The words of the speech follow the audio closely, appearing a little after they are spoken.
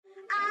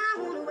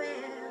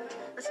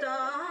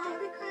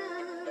starry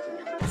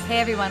crown. Hey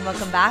everyone,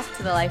 welcome back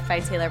to the Life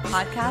by Taylor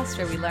podcast,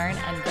 where we learn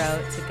and grow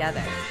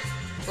together.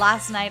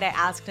 Last night I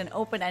asked an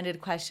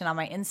open-ended question on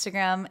my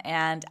Instagram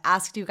and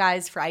asked you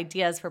guys for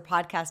ideas for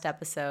podcast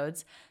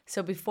episodes.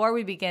 So before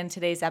we begin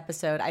today's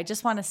episode, I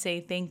just want to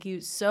say thank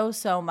you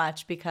so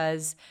much,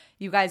 because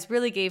you guys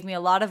really gave me a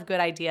lot of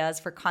good ideas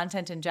for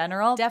content in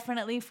general,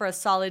 definitely for a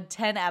solid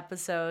 10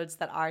 episodes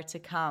that are to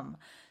come.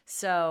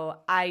 So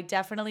I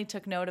definitely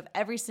took note of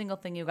every single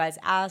thing you guys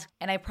asked,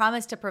 and I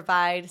promised to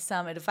provide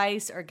some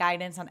advice or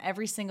guidance on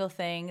every single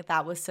thing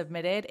that was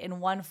submitted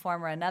in one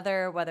form or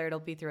another, whether it'll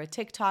be through a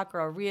TikTok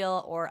or a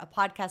reel or a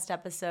podcast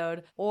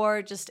episode,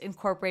 or just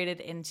incorporated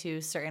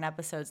into certain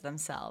episodes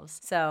themselves.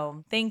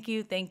 So thank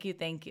you.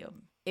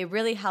 It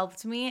really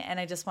helped me, and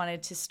I just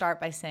wanted to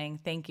start by saying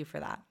thank you for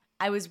that.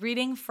 I was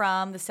reading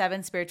from The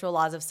 7 Spiritual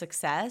Laws of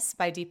Success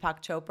by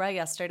Deepak Chopra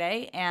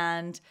yesterday,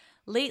 and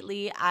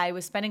lately, I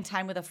was spending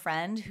time with a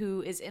friend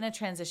who is in a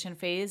transition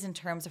phase in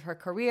terms of her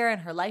career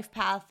and her life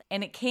path,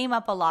 and it came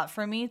up a lot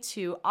for me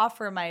to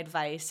offer my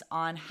advice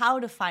on how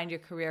to find your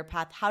career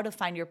path, how to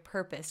find your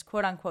purpose,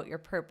 quote unquote, your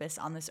purpose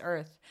on this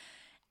earth.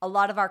 A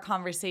lot of our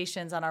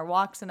conversations on our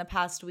walks in the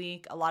past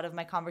week, a lot of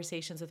my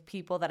conversations with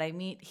people that I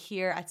meet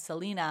here at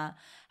Selena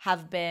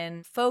have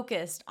been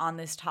focused on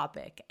this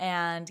topic.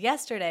 And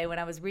yesterday, when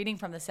I was reading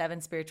from the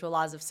 7 Spiritual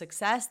Laws of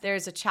Success,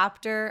 there's a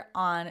chapter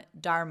on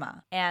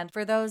Dharma. And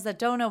for those that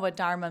don't know what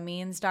Dharma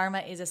means, Dharma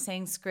is a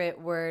Sanskrit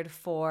word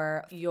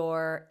for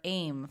your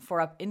aim,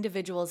 for an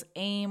individual's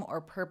aim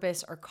or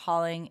purpose or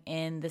calling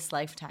in this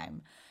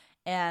lifetime.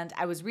 And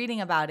I was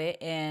reading about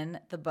it in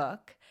the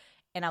book,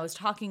 and I was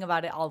talking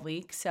about it all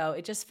week, so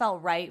it just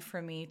felt right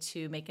for me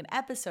to make an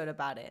episode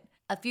about it.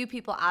 A few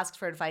people asked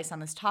for advice on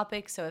this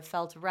topic, so it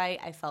felt right.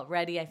 I felt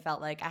ready. I felt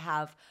like I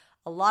have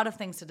a lot of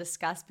things to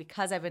discuss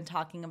because I've been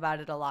talking about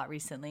it a lot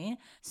recently.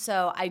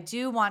 So I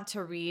do want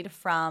to read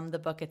from the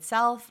book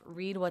itself,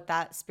 read what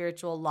that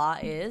spiritual law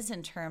is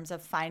in terms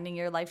of finding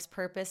your life's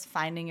purpose,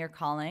 finding your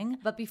calling.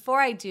 But before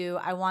I do,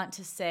 I want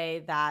to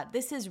say that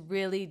this is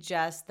really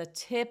just the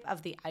tip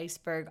of the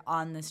iceberg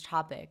on this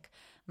topic.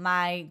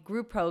 My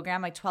group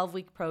program, my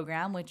 12-week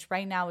program, which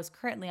right now is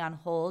currently on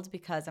hold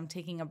because I'm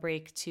taking a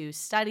break to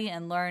study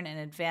and learn and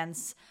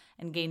advance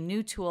and gain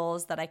new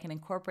tools that I can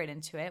incorporate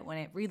into it when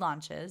it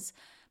relaunches.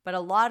 But a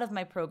lot of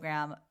my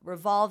program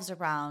revolves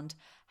around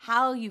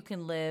how you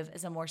can live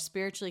as a more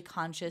spiritually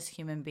conscious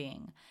human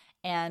being.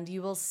 And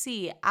you will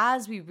see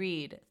as we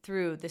read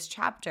through this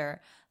chapter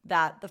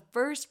that the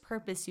first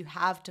purpose you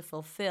have to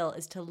fulfill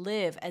is to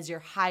live as your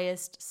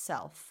highest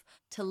self,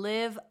 to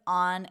live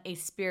on a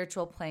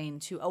spiritual plane,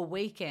 to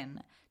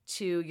awaken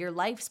to your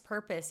life's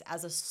purpose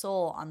as a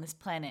soul on this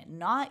planet,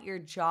 not your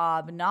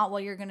job, not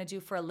what you're going to do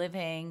for a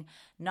living,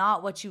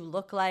 not what you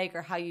look like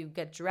or how you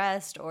get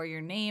dressed or your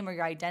name or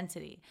your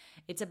identity.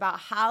 It's about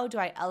how do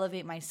I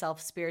elevate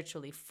myself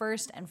spiritually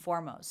first and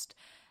foremost.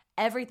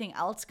 Everything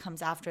else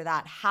comes after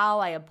that. How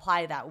I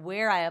apply that,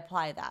 where I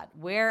apply that,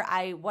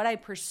 what I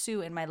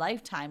pursue in my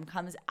lifetime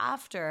comes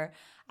after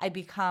I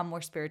become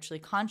more spiritually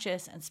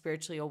conscious and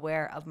spiritually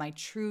aware of my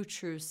true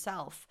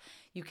self.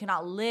 You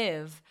cannot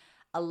live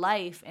a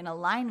life in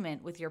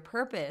alignment with your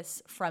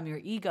purpose from your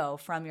ego,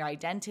 from your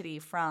identity,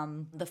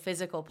 from the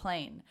physical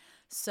plane.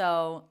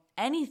 So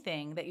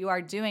anything that you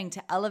are doing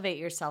to elevate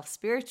yourself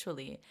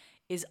spiritually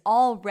is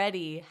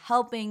already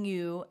helping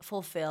you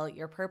fulfill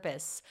your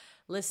purpose.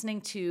 Listening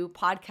to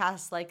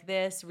podcasts like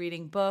this,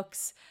 reading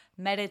books,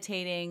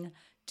 meditating,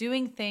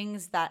 doing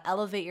things that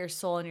elevate your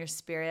soul and your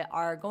spirit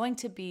are going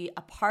to be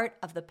a part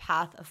of the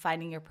path of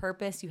finding your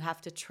purpose. You have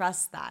to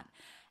trust that.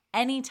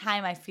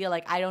 Anytime I feel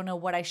like I don't know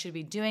what I should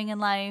be doing in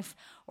life,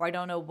 or I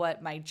don't know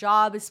what my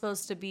job is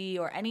supposed to be,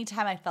 or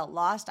anytime I felt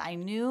lost, I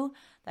knew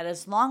that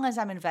as long as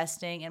I'm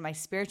investing in my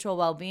spiritual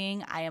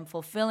well-being, I am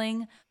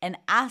fulfilling an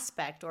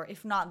aspect, or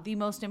if not the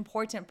most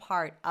important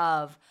part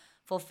of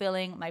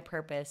fulfilling my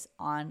purpose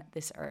on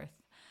this earth.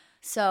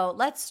 So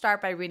let's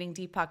start by reading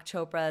Deepak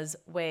Chopra's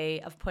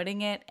way of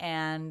putting it.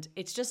 And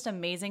it's just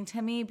amazing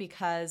to me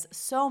because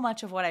so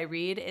much of what I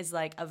read is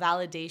like a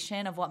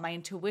validation of what my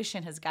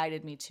intuition has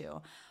guided me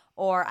to.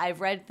 Or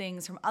I've read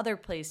things from other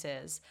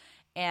places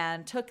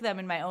and took them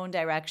in my own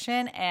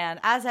direction. And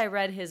as I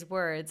read his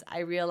words, I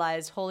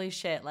realized, holy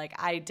shit, like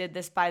I did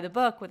this by the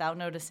book without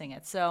noticing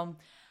it. So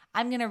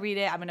I'm going to read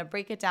it. I'm going to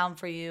break it down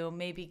for you,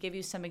 maybe give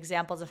you some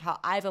examples of how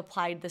I've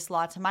applied this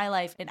law to my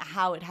life and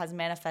how it has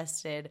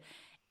manifested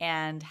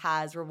and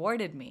has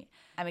rewarded me.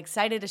 I'm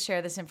excited to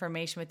share this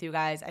information with you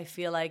guys. I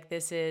feel like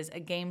this is a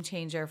game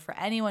changer for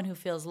anyone who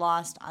feels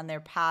lost on their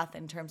path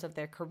in terms of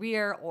their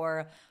career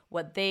or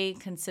what they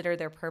consider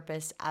their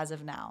purpose as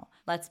of now.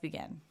 Let's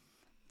begin.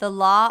 The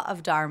law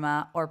of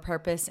Dharma, or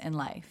purpose in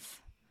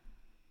life.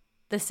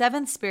 The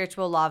 7th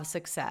spiritual law of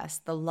success,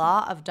 the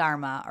law of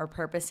Dharma, or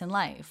purpose in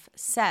life,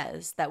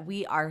 says that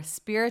we are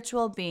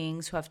spiritual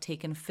beings who have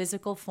taken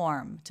physical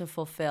form to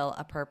fulfill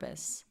a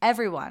purpose.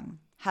 Everyone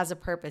has a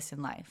purpose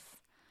in life.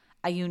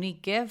 a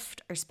unique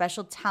gift or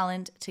special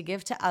talent to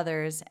give to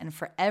others, and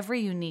for every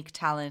unique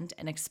talent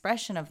and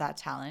expression of that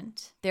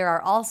talent, there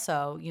are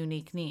also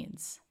unique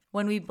needs.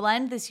 When we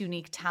blend this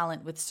unique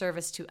talent with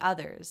service to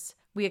others,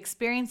 we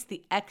experience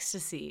the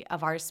ecstasy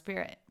of our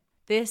spirit.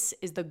 This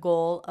is the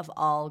goal of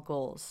all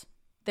goals.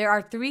 There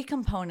are 3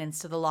 components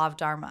to the law of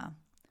Dharma.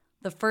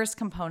 The first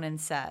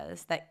component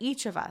says that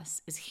each of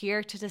us is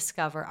here to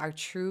discover our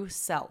true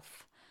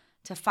self,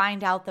 to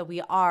find out that we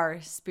are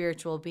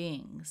spiritual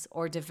beings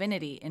or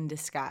divinity in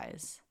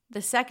disguise.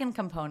 The second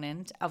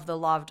component of the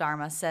law of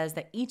Dharma says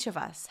that each of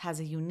us has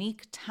a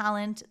unique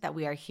talent that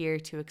we are here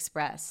to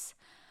express.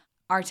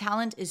 Our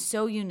talent is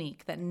so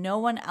unique that no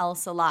one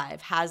else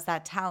alive has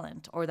that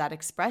talent or that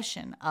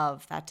expression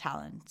of that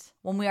talent.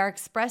 When we are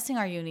expressing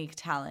our unique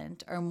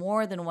talent, or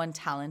more than one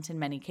talent in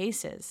many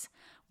cases,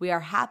 we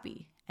are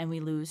happy and we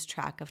lose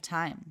track of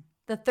time.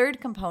 The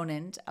third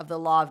component of the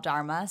law of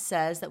Dharma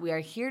says that we are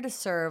here to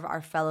serve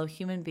our fellow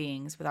human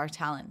beings with our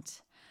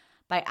talent.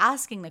 By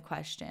asking the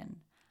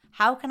question,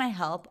 how can I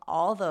help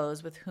all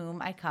those with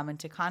whom I come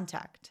into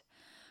contact?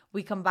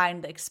 We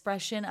combine the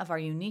expression of our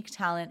unique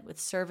talent with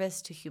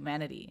service to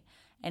humanity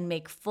and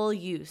make full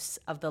use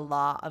of the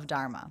law of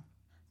Dharma.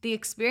 The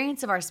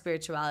experience of our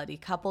spirituality,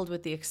 coupled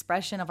with the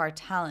expression of our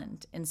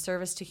talent in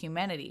service to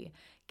humanity,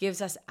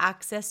 gives us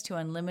access to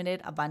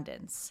unlimited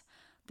abundance.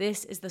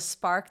 This is the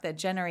spark that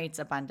generates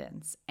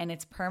abundance, and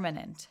it's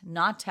permanent,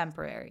 not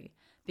temporary,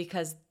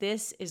 because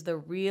this is the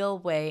real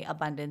way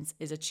abundance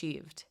is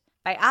achieved.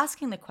 By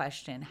asking the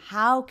question,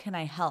 how can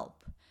I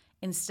help,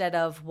 instead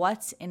of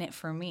what's in it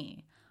for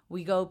me,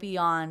 we go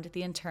beyond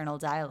the internal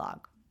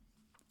dialogue.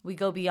 We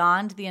go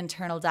beyond the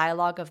internal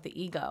dialogue of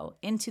the ego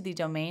into the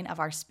domain of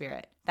our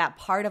spirit, that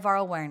part of our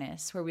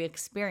awareness where we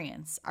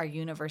experience our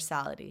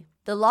universality.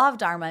 The law of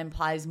Dharma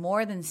implies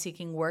more than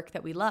seeking work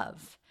that we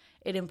love.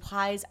 It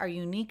implies our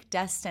unique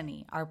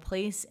destiny, our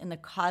place in the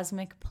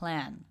cosmic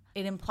plan.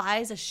 It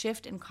implies a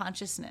shift in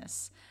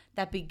consciousness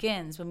that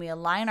begins when we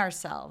align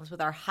ourselves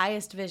with our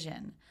highest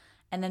vision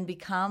and then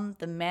become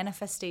the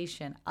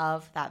manifestation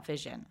of that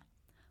vision.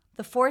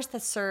 The force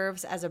that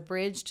serves as a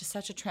bridge to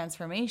such a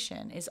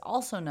transformation is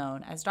also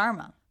known as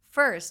Dharma.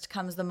 First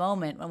comes the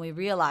moment when we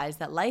realize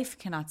that life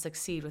cannot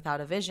succeed without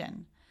a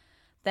vision.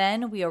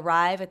 Then we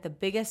arrive at the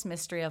biggest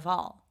mystery of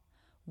all.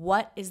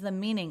 What is the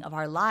meaning of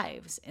our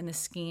lives in the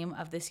scheme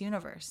of this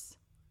universe?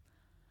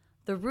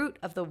 The root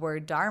of the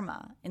word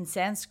dharma in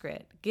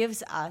Sanskrit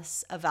gives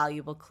us a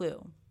valuable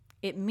clue.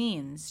 It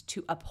means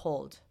to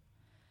uphold.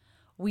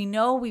 We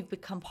know we've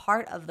become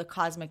part of the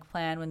cosmic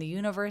plan when the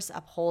universe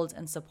upholds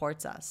and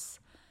supports us.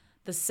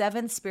 The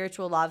 7th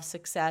spiritual law of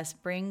success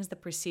brings the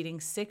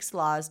preceding 6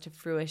 laws to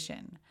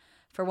fruition.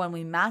 For when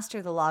we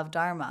master the law of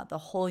Dharma, the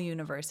whole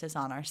universe is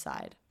on our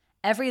side.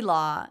 Every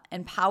law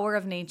and power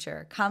of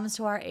nature comes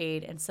to our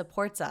aid and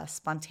supports us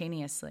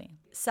spontaneously.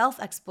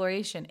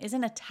 Self-exploration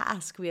isn't a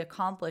task we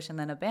accomplish and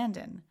then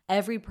abandon.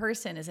 Every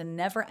person is a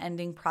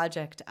never-ending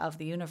project of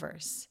the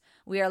universe.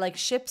 We are like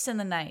ships in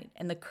the night,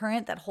 and the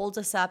current that holds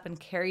us up and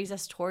carries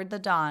us toward the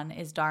dawn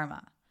is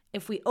Dharma.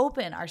 If we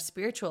open our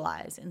spiritual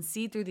eyes and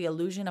see through the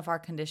illusion of our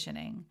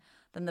conditioning,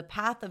 then the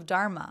path of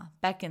Dharma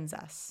beckons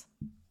us.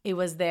 It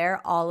was there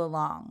all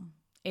along.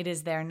 It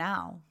is there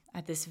now,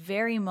 at this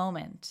very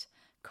moment,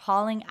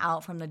 calling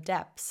out from the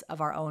depths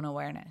of our own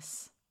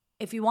awareness.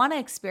 If you want to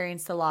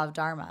experience the law of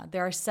Dharma,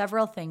 there are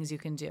several things you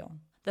can do.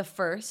 The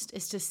first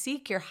is to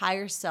seek your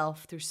higher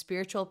self through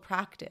spiritual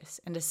practice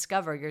and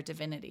discover your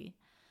divinity.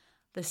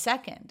 The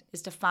second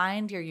is to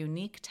find your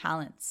unique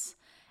talents.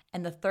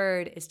 And the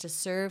third is to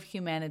serve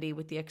humanity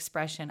with the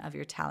expression of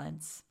your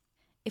talents.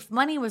 If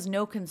money was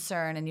no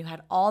concern and you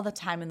had all the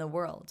time in the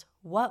world,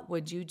 what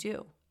would you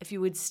do? If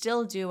you would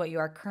still do what you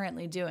are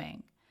currently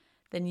doing,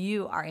 then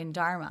you are in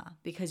Dharma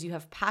because you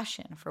have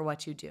passion for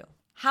what you do.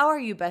 How are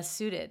you best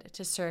suited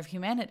to serve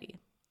humanity?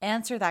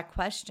 Answer that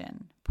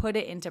question, put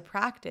it into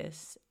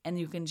practice, and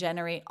you can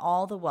generate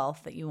all the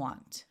wealth that you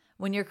want.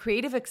 When your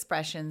creative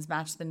expressions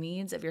match the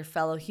needs of your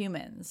fellow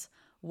humans,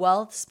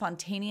 wealth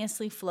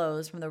spontaneously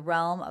flows from the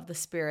realm of the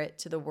spirit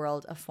to the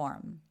world of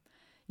form.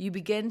 You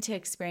begin to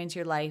experience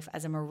your life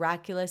as a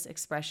miraculous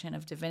expression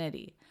of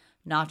divinity,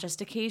 not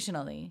just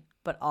occasionally,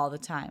 but all the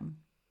time.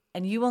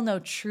 And you will know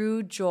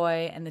true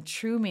joy and the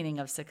true meaning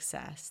of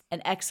success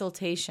and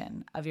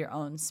exaltation of your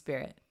own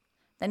spirit.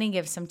 Then he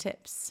gives some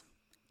tips.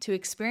 To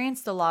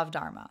experience the law of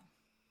Dharma,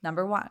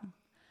 1,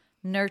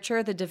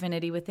 nurture the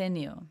divinity within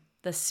you,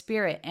 the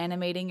spirit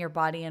animating your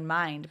body and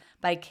mind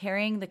by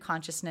carrying the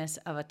consciousness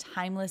of a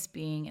timeless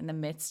being in the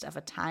midst of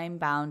a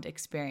time-bound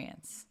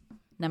experience.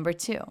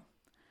 2,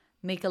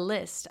 make a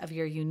list of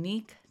your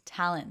unique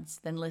talents,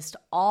 then list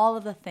all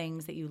of the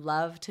things that you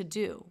love to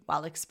do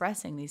while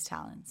expressing these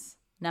talents.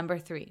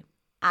 3,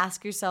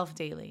 ask yourself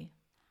daily,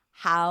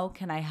 how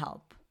can I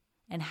help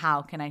and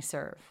how can I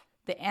serve?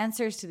 The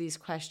answers to these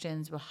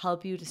questions will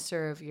help you to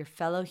serve your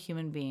fellow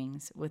human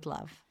beings with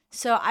love.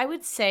 So I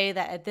would say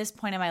that at this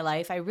point in my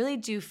life, I really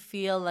do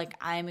feel like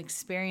I'm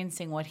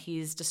experiencing what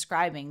he's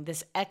describing,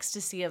 this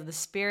ecstasy of the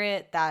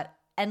spirit that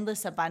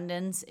endless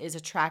abundance is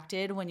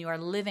attracted when you are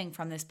living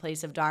from this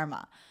place of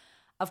Dharma.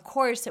 Of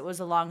course, it was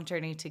a long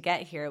journey to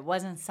get here. It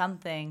wasn't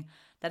something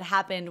that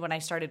happened when I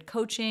started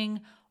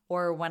coaching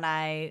or when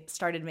I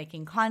started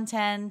making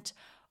content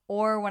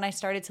or when I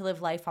started to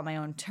live life on my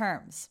own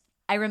terms.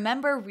 I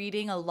remember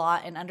reading a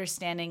lot and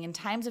understanding in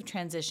times of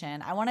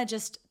transition. I want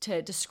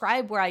to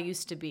describe where I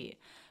used to be.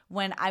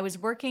 When I was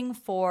working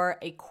for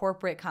a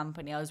corporate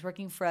company, I was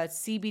working for a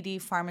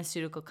CBD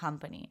pharmaceutical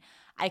company.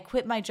 I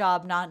quit my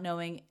job not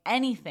knowing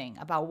anything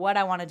about what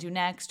I want to do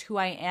next, who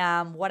I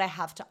am, what I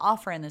have to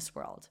offer in this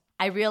world.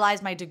 I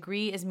realized my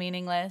degree is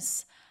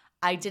meaningless.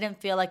 I didn't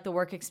feel like the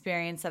work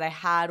experience that I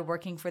had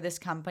working for this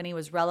company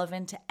was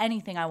relevant to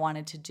anything I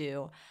wanted to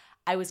do.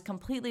 I was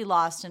completely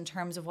lost in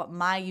terms of what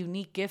my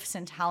unique gifts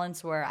and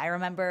talents were. I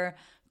remember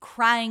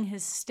crying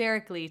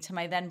hysterically to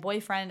my then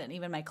boyfriend and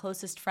even my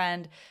closest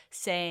friend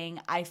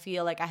saying, I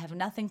feel like I have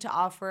nothing to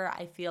offer.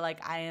 I feel like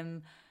I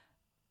am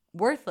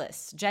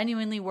worthless,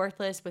 genuinely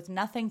worthless with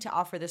nothing to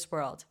offer this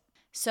world.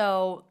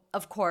 So,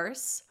 of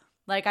course,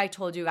 like I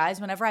told you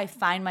guys, whenever I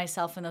find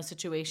myself in those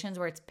situations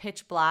where it's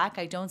pitch black,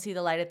 I don't see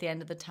the light at the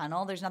end of the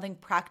tunnel, there's nothing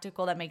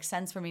practical that makes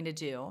sense for me to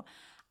do.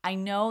 I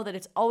know that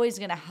it's always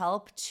going to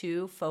help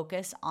to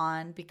focus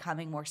on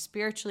becoming more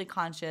spiritually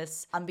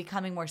conscious, on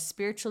becoming more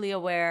spiritually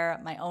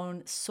aware, my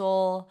own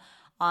soul,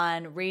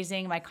 on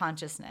raising my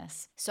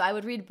consciousness. So I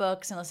would read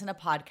books and listen to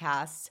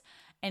podcasts,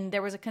 and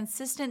there was a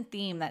consistent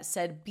theme that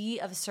said, be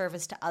of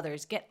service to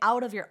others. Get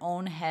out of your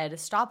own head.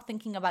 Stop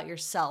thinking about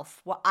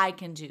yourself, what I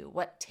can do,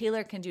 what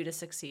Taylor can do to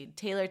succeed.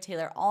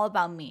 Taylor, all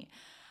about me.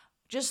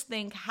 Just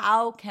think,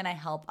 how can I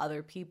help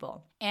other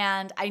people?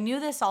 And I knew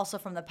this also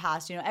from the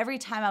past. Every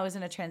time I was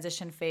in a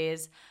transition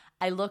phase,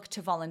 I looked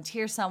to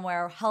volunteer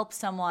somewhere, help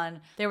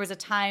someone. There was a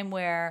time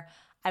where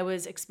I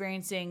was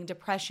experiencing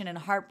depression and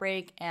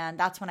heartbreak, and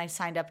that's when I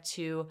signed up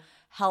to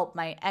help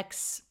my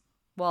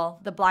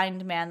the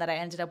blind man that I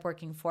ended up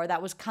working for.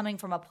 That was coming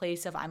from a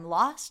place of, I'm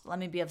lost, let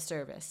me be of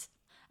service.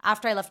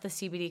 After I left the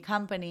CBD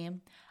company,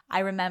 I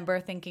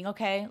remember thinking,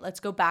 okay, let's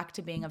go back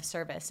to being of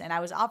service. And I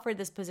was offered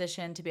this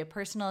position to be a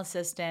personal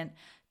assistant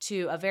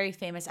to a very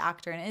famous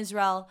actor in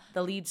Israel,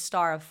 the lead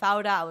star of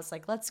Fauda. I was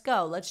like, let's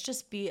go. Let's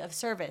just be of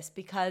service,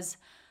 because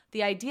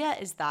the idea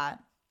is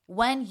that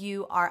when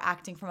you are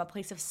acting from a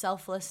place of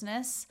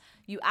selflessness,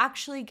 you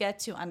actually get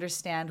to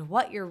understand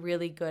what you're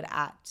really good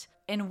at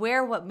and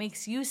where what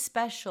makes you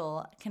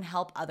special can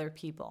help other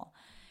people.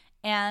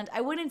 And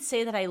I wouldn't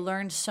say that I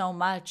learned so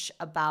much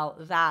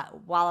about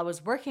that while I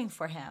was working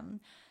for him,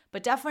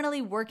 but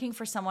definitely working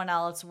for someone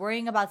else,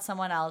 worrying about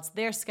someone else,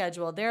 their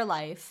schedule, their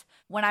life,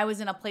 when I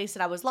was in a place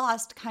that I was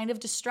lost, kind of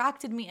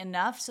distracted me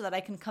enough so that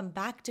I can come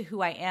back to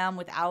who I am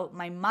without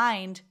my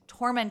mind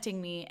tormenting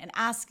me and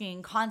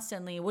asking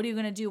constantly, what are you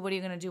going to do? What are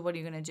you going to do? What are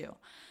you going to do?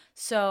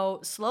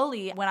 So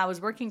slowly, when I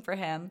was working for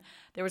him,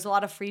 there was a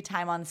lot of free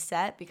time on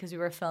set because we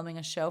were filming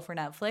a show for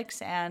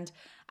Netflix, and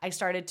I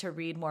started to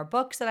read more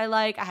books that I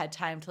like. I had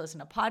time to listen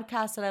to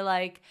podcasts that I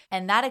like,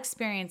 and that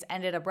experience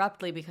ended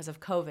abruptly because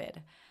of COVID.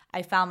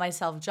 I found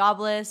myself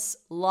jobless,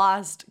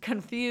 lost,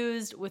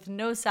 confused, with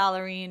no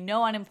salary,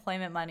 no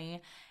unemployment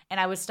money, and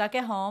I was stuck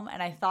at home,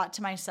 and I thought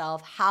to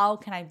myself, how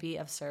can I be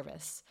of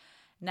service?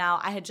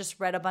 Now, I had just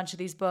read a bunch of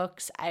these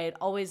books. I had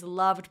always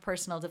loved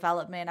personal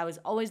development. I was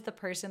always the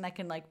person that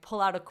can pull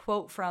out a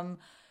quote from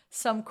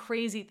some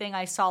crazy thing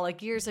I saw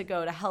years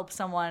ago to help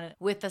someone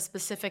with a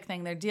specific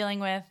thing they're dealing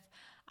with.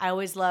 I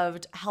always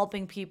loved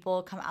helping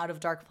people come out of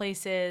dark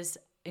places,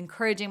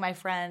 encouraging my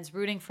friends,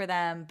 rooting for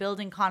them,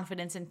 building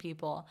confidence in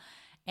people.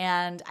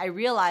 And I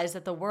realized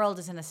that the world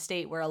is in a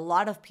state where a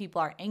lot of people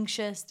are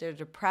anxious, they're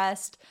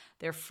depressed,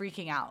 they're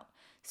freaking out.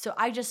 So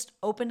I just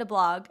opened a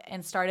blog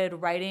and started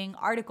writing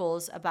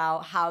articles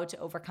about how to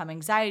overcome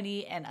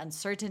anxiety and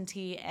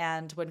uncertainty,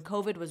 and when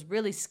COVID was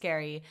really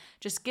scary,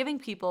 just giving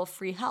people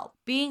free help.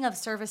 Being of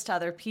service to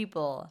other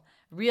people,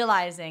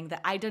 realizing that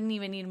I didn't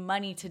even need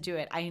money to do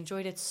it. I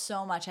enjoyed it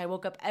so much. I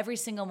woke up every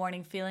single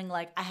morning feeling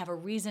like I have a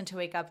reason to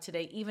wake up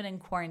today, even in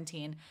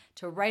quarantine,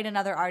 to write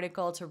another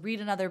article, to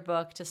read another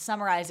book, to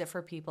summarize it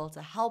for people,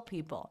 to help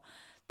people.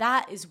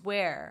 That is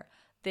where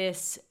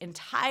this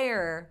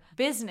entire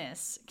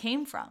business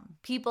came from.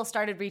 People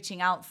started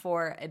reaching out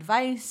for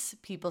advice.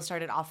 People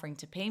started offering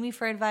to pay me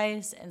for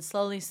advice. And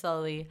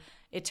slowly,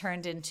 it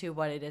turned into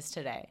what it is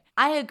today.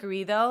 I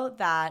agree, though,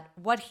 that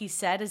what he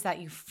said is that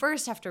you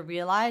first have to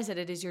realize that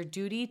it is your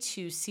duty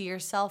to see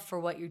yourself for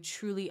what you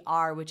truly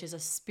are, which is a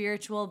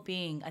spiritual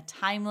being, a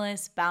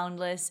timeless,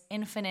 boundless,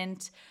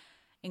 infinite,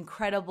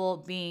 incredible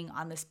being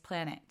on this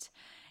planet.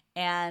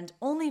 And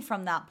only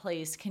from that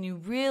place can you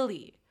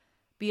really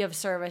be of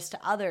service to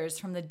others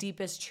from the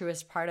deepest,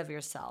 truest part of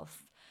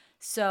yourself.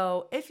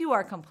 So if you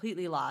are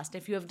completely lost,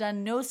 if you have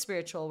done no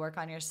spiritual work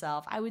on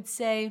yourself, I would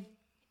say,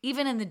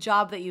 even in the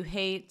job that you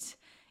hate,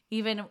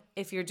 even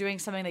if you're doing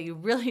something that you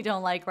really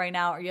don't like right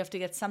now, or you have to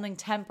get something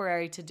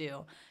temporary to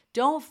do,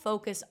 don't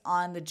focus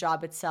on the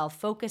job itself.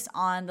 Focus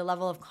on the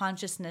level of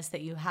consciousness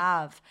that you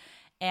have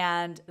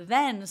And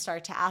then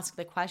start to ask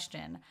the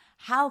question,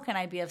 how can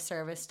I be of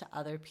service to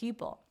other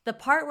people? The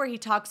part where he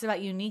talks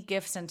about unique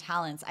gifts and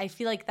talents, I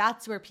feel like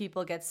that's where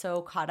people get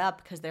so caught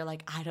up because they're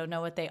like, I don't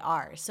know what they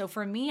are. So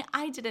for me,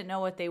 I didn't know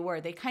what they were.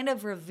 They kind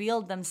of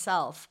revealed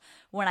themselves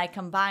when I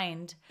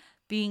combined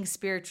being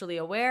spiritually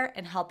aware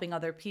and helping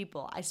other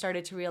people. I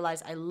started to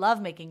realize I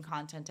love making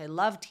content. I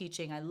love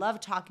teaching. I love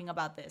talking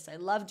about this. I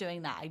love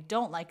doing that. I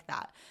don't like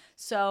that.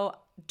 So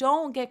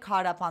don't get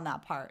caught up on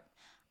that part.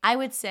 I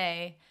would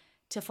say,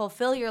 to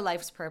fulfill your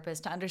life's purpose,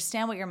 to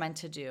understand what you're meant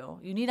to do,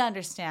 you need to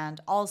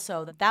understand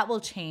also that that will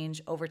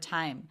change over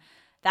time.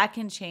 That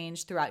can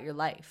change throughout your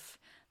life.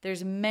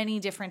 There's many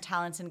different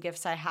talents and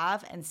gifts I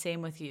have, and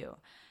same with you.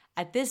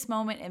 At this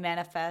moment, it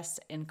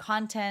manifests in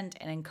content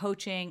and in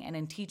coaching and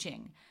in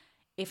teaching.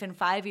 If in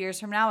 5 years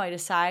from now I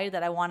decide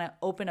that I want to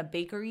open a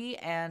bakery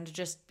and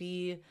just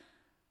be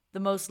the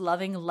most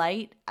loving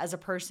light as a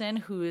person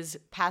who is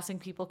passing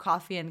people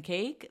coffee and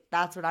cake,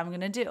 that's what I'm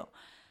going to do.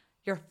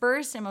 Your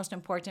first and most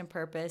important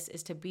purpose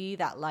is to be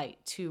that light,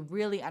 to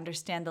really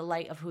understand the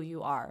light of who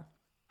you are.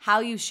 How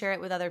you share it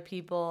with other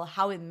people,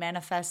 how it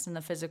manifests in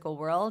the physical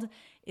world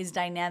is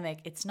dynamic.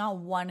 It's not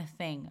one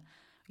thing.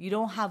 You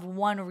don't have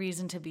one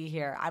reason to be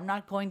here. I'm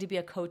not going to be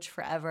a coach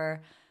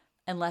forever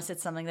unless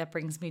it's something that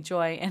brings me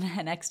joy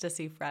and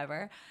ecstasy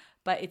forever,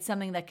 but it's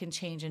something that can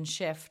change and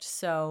shift.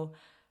 So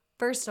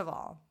first of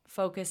all,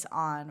 focus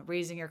on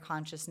raising your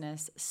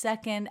consciousness.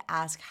 Second,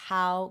 ask,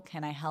 how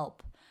can I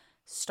help?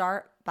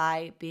 Start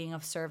by being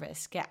of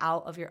service. Get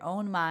out of your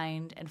own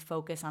mind and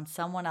focus on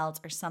someone else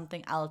or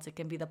something else. It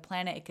can be the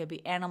planet, it could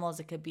be animals,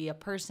 it could be a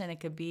person, it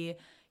could be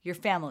your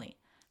family.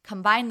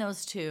 Combine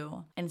those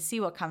two and see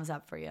what comes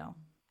up for you.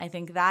 I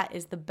think that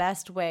is the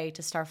best way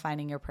to start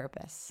finding your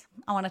purpose.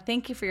 I want to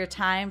thank you for your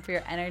time, for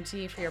your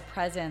energy, for your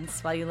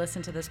presence while you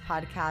listen to this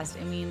podcast.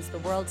 It means the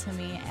world to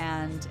me.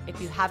 And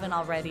if you haven't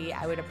already,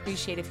 I would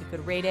appreciate if you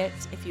could rate it.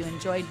 If you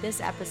enjoyed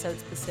this episode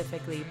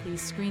specifically,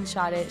 please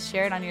screenshot it,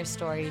 share it on your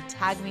story,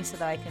 tag me so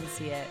that I can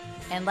see it.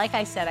 And like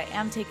I said, I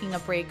am taking a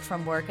break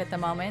from work at the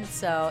moment.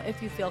 So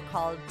if you feel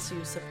called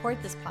to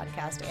support this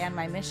podcast and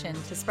my mission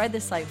to spread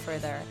this light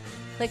further,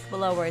 click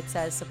below where it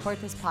says support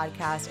this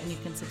podcast and you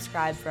can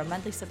subscribe for a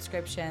monthly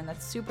subscription.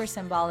 That's super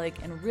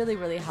symbolic and really,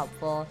 really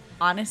helpful,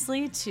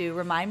 honestly, to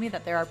remind me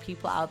that there are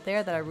people out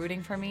there that are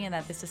rooting for me and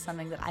that this is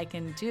something that I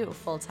can do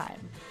full time.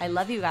 I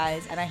love you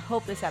guys and I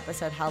hope this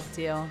episode helped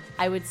you.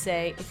 I would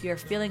say if you're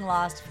feeling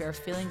lost, if you're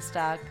feeling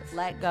stuck,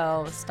 let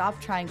go. Stop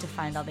trying to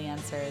find all the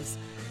answers.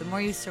 The more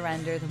you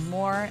surrender, the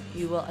more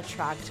you will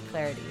attract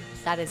clarity.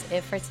 That is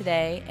it for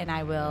today, and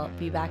I will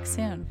be back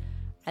soon.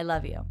 I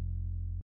love you.